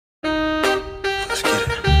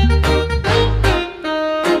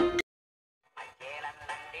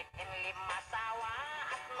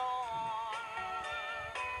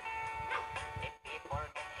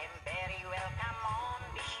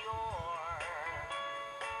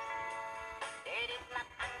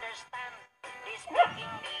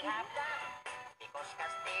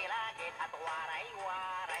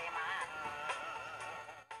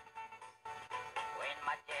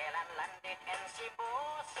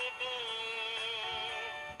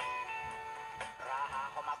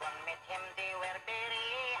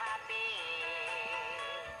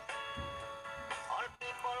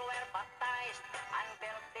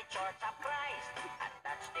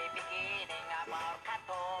our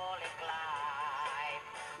Catholic life.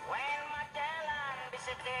 When Magellan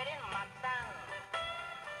visited in Mactan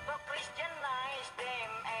to Christianize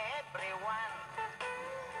them everyone,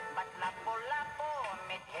 but Lapu-Lapu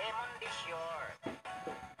met him on the shore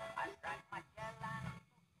and dragged Magellan.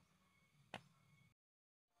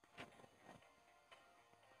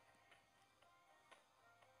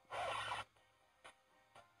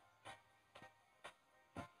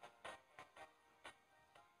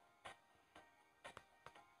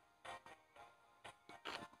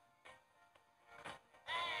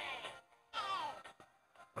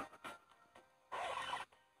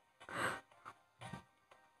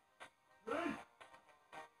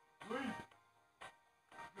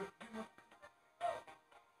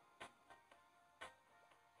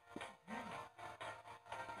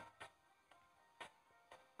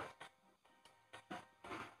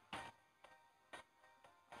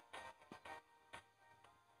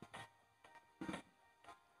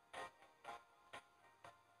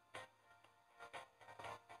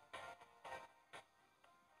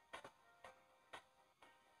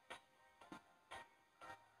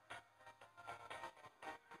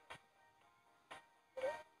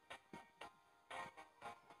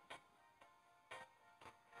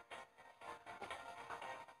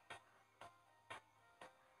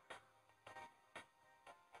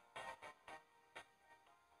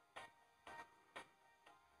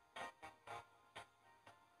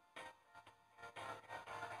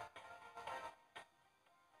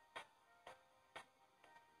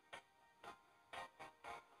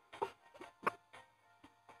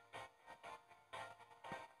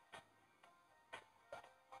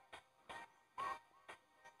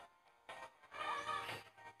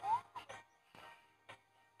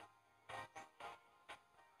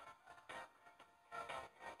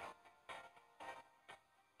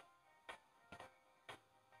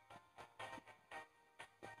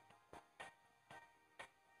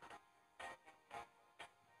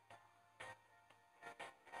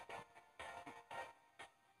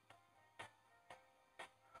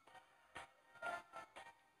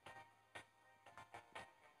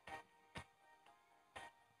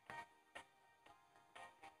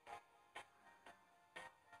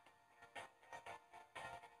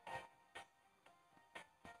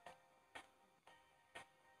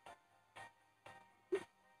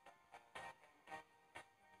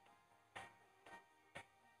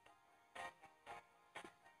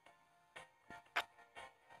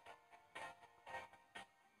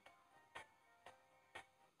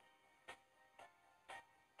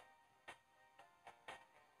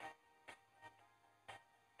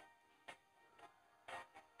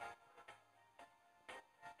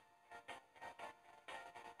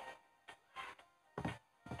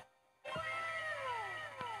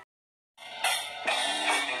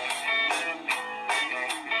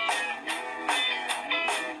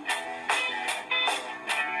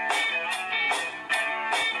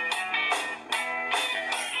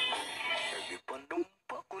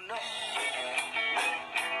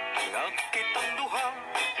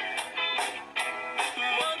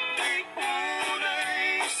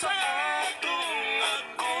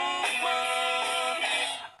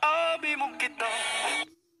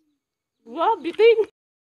 Wow, biting!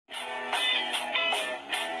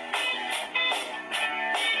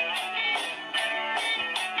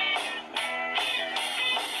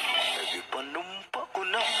 Panumpa ko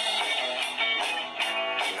na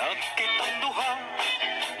nakitang duha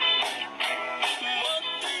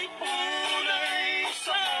matipunay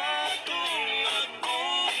sa atong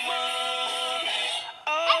aguma.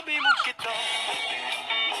 Abi mo kita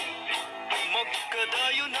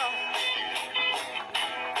magkadayo na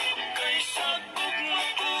kaysa gugma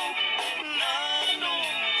ko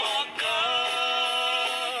nanumpa ka.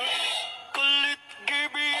 Kulit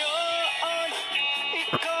gibiyaan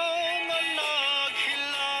ikaw nga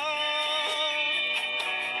naghilang,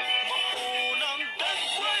 maunang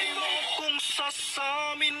dagway mo kung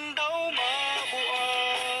sasamin daw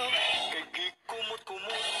mabuang. Kay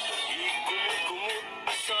gikumot-kumot, gikumot-kumot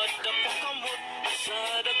sa dapong kamot, sa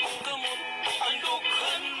dapong kamot, ang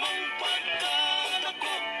dughan mong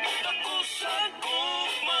pagkadakot, dako sa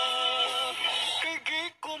gugma. Kay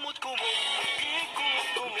gikumot-kumot,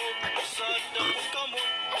 gikumot-kumot sa dapong kamot,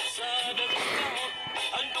 sa dapong kamot,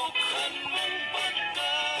 ang dughan mong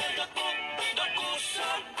pagkadakot, dako sa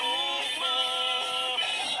gugma.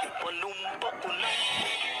 Panumpa ko na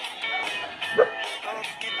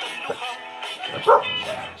nakitang duha.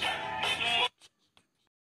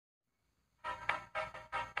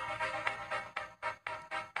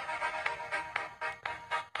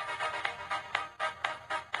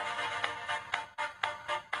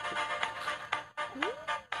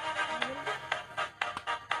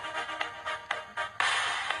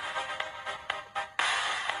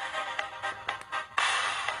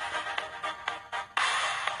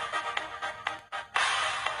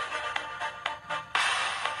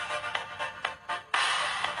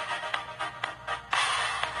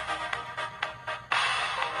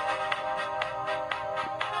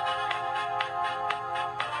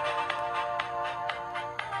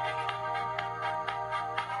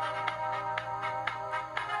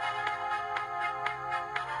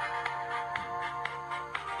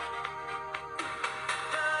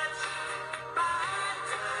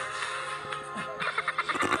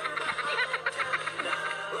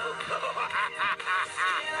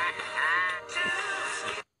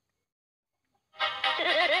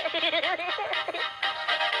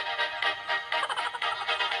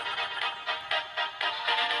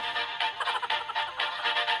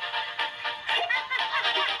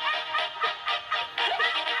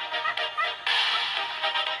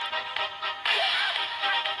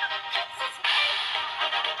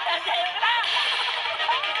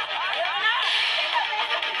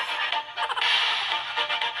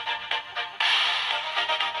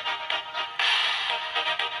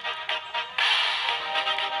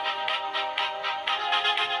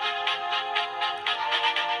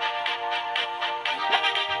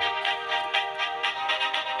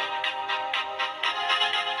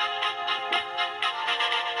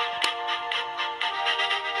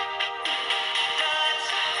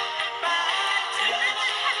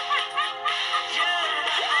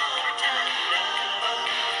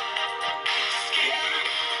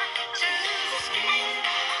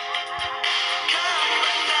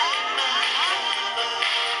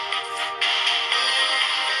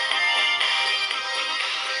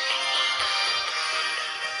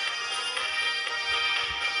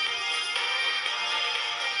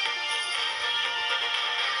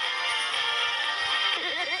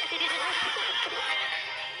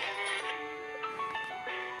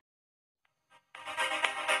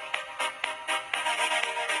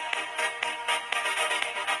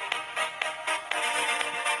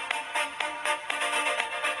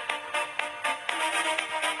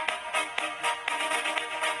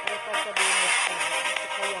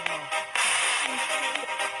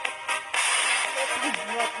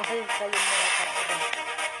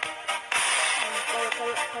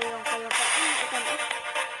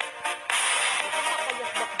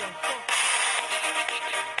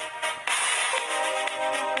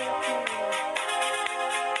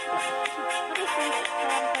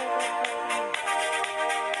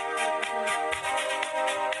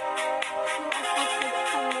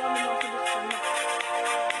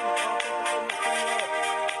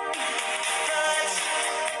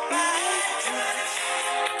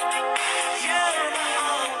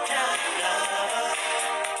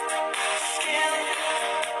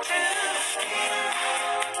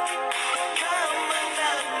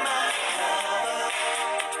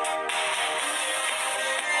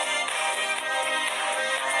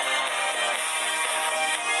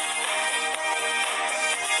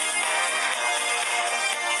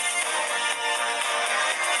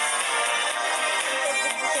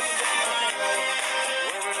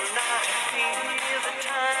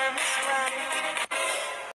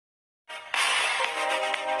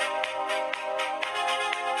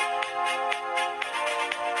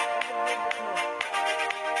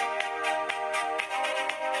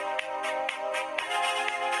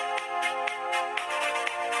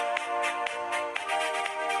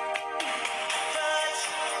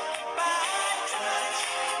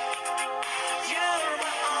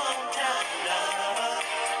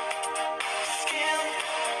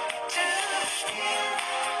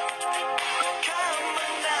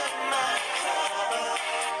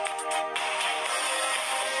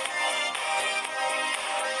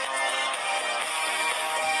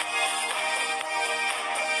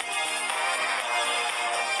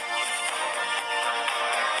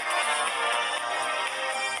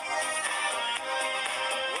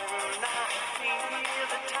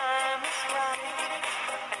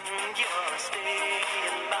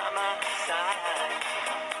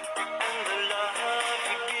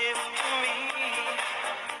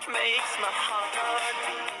 Makes my heart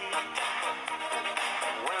beat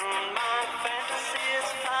when my fantasies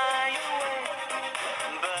fly away,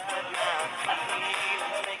 but my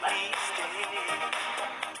feelings make me stay.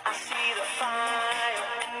 I see the fire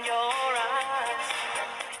in your eyes,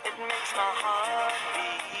 it makes my heart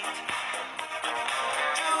beat.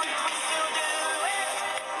 Do